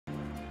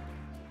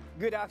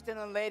Good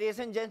afternoon, ladies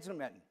and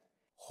gentlemen.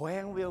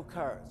 When will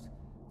cars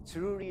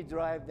truly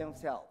drive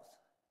themselves?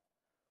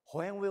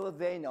 When will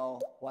they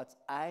know what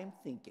I'm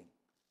thinking?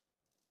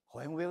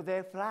 When will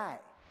they fly?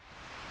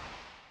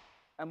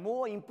 And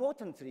more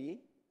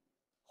importantly,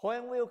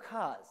 when will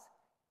cars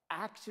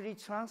actually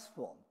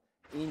transform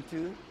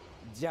into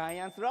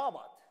giant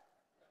robots?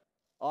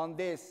 On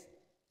this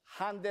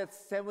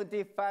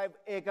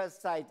 175-acre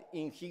site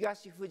in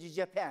Higashi Fuji,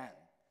 Japan,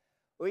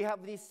 we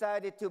have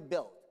decided to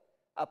build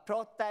a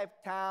prototype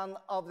town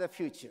of the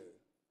future,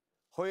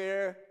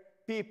 where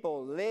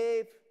people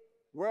live,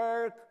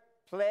 work,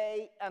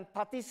 play, and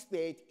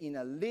participate in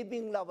a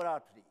living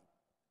laboratory.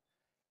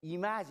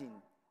 Imagine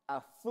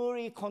a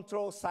fully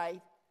controlled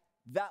site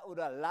that would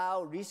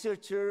allow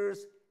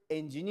researchers,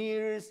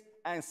 engineers,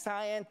 and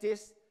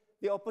scientists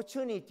the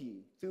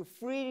opportunity to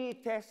freely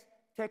test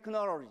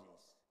technologies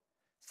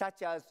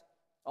such as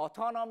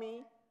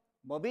autonomy,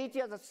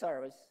 mobility as a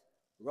service,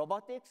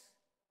 robotics,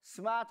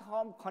 smart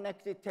home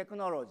connected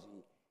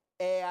technology,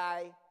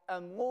 AI,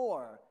 and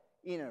more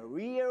in a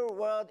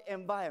real-world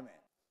environment.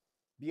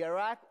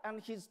 Bjarke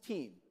and his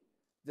team,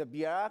 the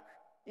Bjarke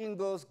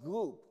Ingels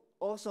group,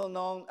 also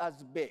known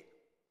as BIG,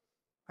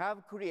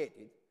 have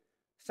created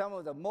some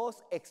of the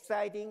most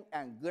exciting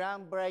and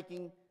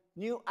groundbreaking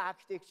new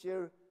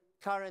architecture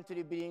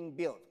currently being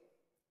built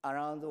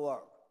around the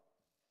world.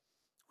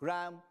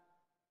 From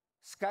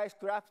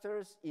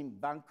skyscrapers in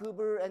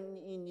Vancouver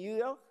and in New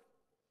York,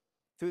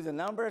 to the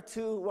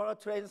 #2 World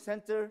Trade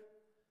Center,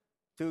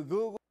 to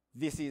Google,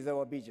 this is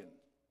our vision.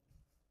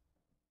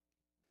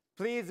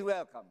 Please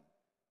welcome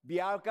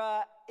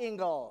Bjarke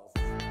Ingels.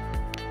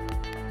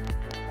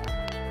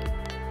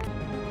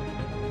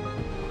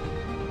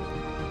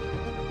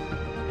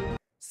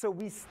 So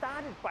we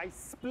started by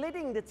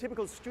splitting the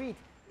typical street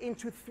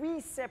into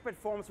 3 separate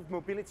forms of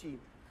mobility.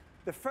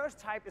 The first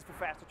type is for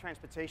faster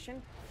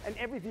transportation, and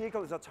every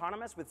vehicle is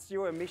autonomous with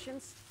 0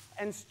 emissions,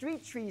 and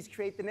street trees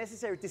create the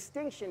necessary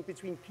distinction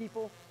between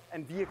people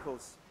and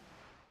vehicles.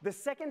 The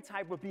second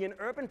type will be an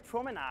urban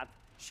promenade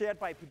shared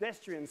by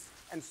pedestrians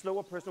and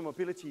slower personal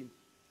mobility.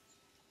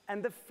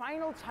 And the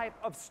final type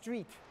of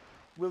street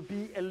will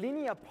be a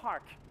linear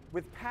park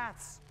with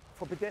paths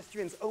for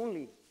pedestrians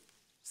only.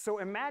 So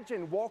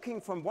imagine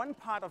walking from one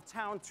part of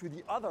town to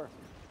the other,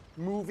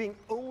 moving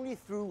only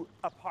through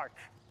a park.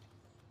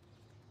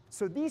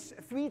 So these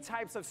 3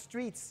 types of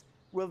streets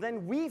will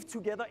then weave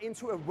together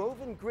into a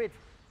woven grid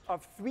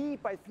of 3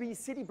 by 3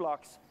 city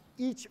blocks,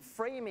 each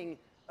framing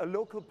a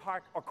local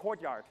park or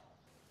courtyard.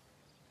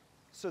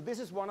 So this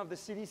is one of the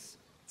city's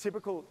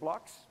typical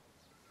blocks.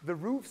 The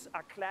roofs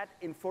are clad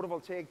in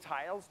photovoltaic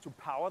tiles to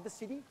power the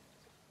city.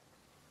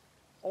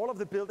 All of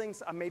the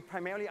buildings are made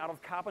primarily out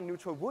of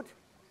carbon-neutral wood,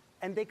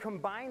 and they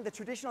combine the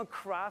traditional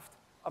craft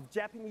of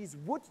Japanese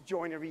wood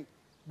joinery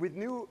with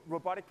new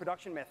robotic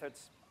production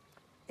methods.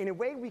 In a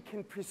way, we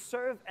can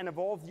preserve and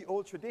evolve the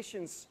old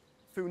traditions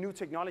through new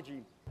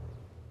technology.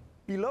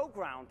 Below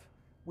ground,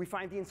 we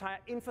find the entire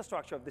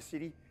infrastructure of the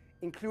city,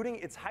 including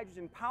its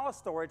hydrogen power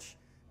storage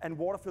and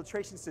water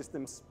filtration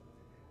systems.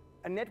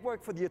 A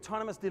network for the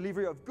autonomous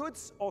delivery of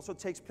goods also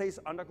takes place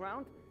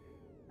underground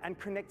and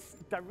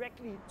connects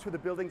directly to the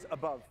buildings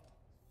above.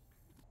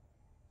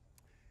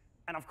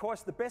 And of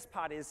course, the best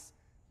part is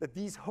that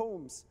these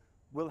homes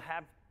will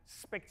have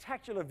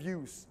spectacular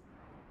views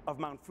of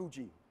Mount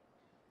Fuji.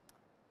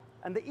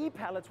 And the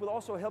e-pallets will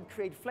also help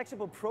create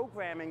flexible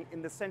programming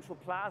in the central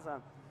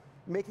plaza,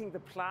 making the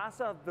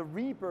plaza the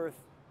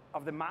rebirth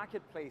of the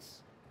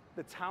marketplace,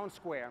 the town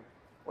square,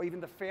 or even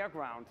the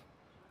fairground.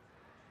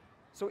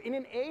 So in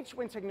an age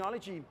when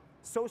technology,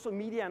 social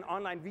media, and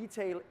online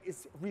retail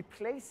is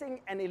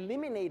replacing and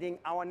eliminating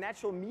our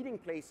natural meeting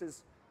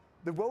places,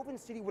 the Woven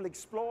City will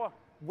explore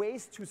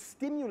ways to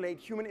stimulate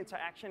human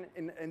interaction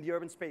in the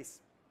urban space.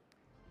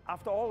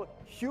 After all,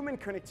 human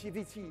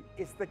connectivity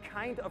is the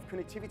kind of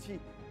connectivity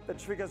that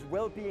triggers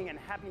well-being and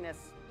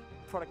happiness,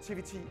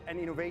 productivity, and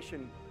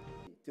innovation.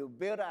 To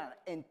build an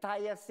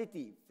entire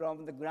city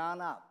from the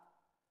ground up,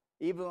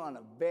 even on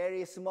a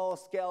very small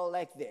scale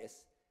like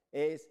this,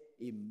 is,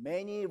 in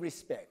many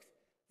respects,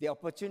 the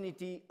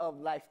opportunity of a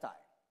lifetime.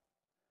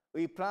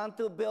 We plan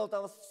to build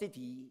our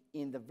city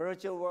in the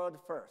virtual world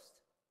first,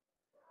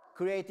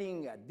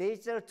 creating a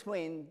digital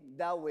twin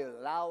that will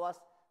allow us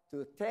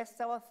to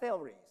test our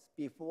theories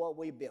before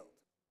we build.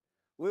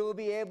 We will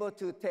be able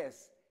to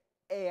test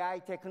AI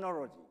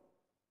technology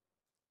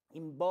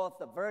in both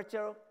the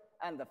virtual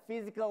and the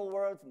physical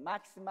worlds,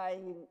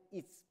 maximizing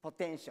its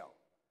potential.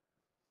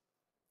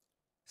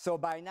 So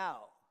by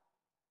now,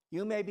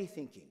 you may be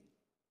thinking,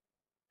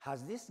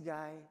 has this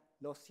guy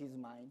lost his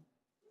mind?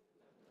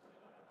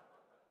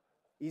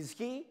 Is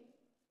he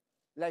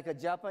like a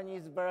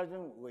Japanese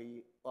version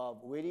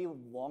of Willy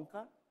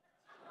Wonka?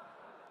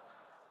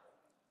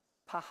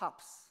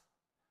 Perhaps.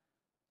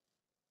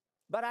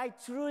 But I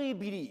truly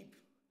believe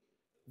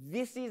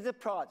this is a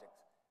project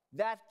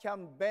that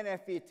can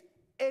benefit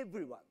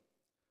everyone,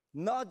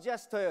 not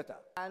just Toyota.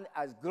 And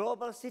as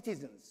global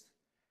citizens,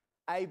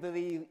 I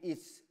believe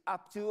it's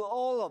up to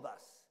all of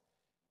us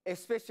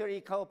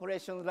especially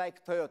corporations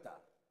like Toyota,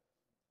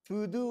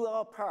 to do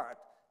our part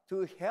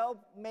to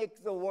help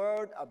make the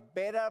world a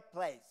better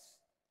place.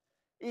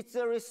 It's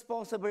a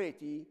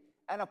responsibility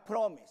and a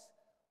promise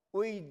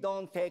we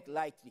don't take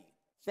lightly.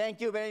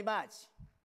 Thank you very much.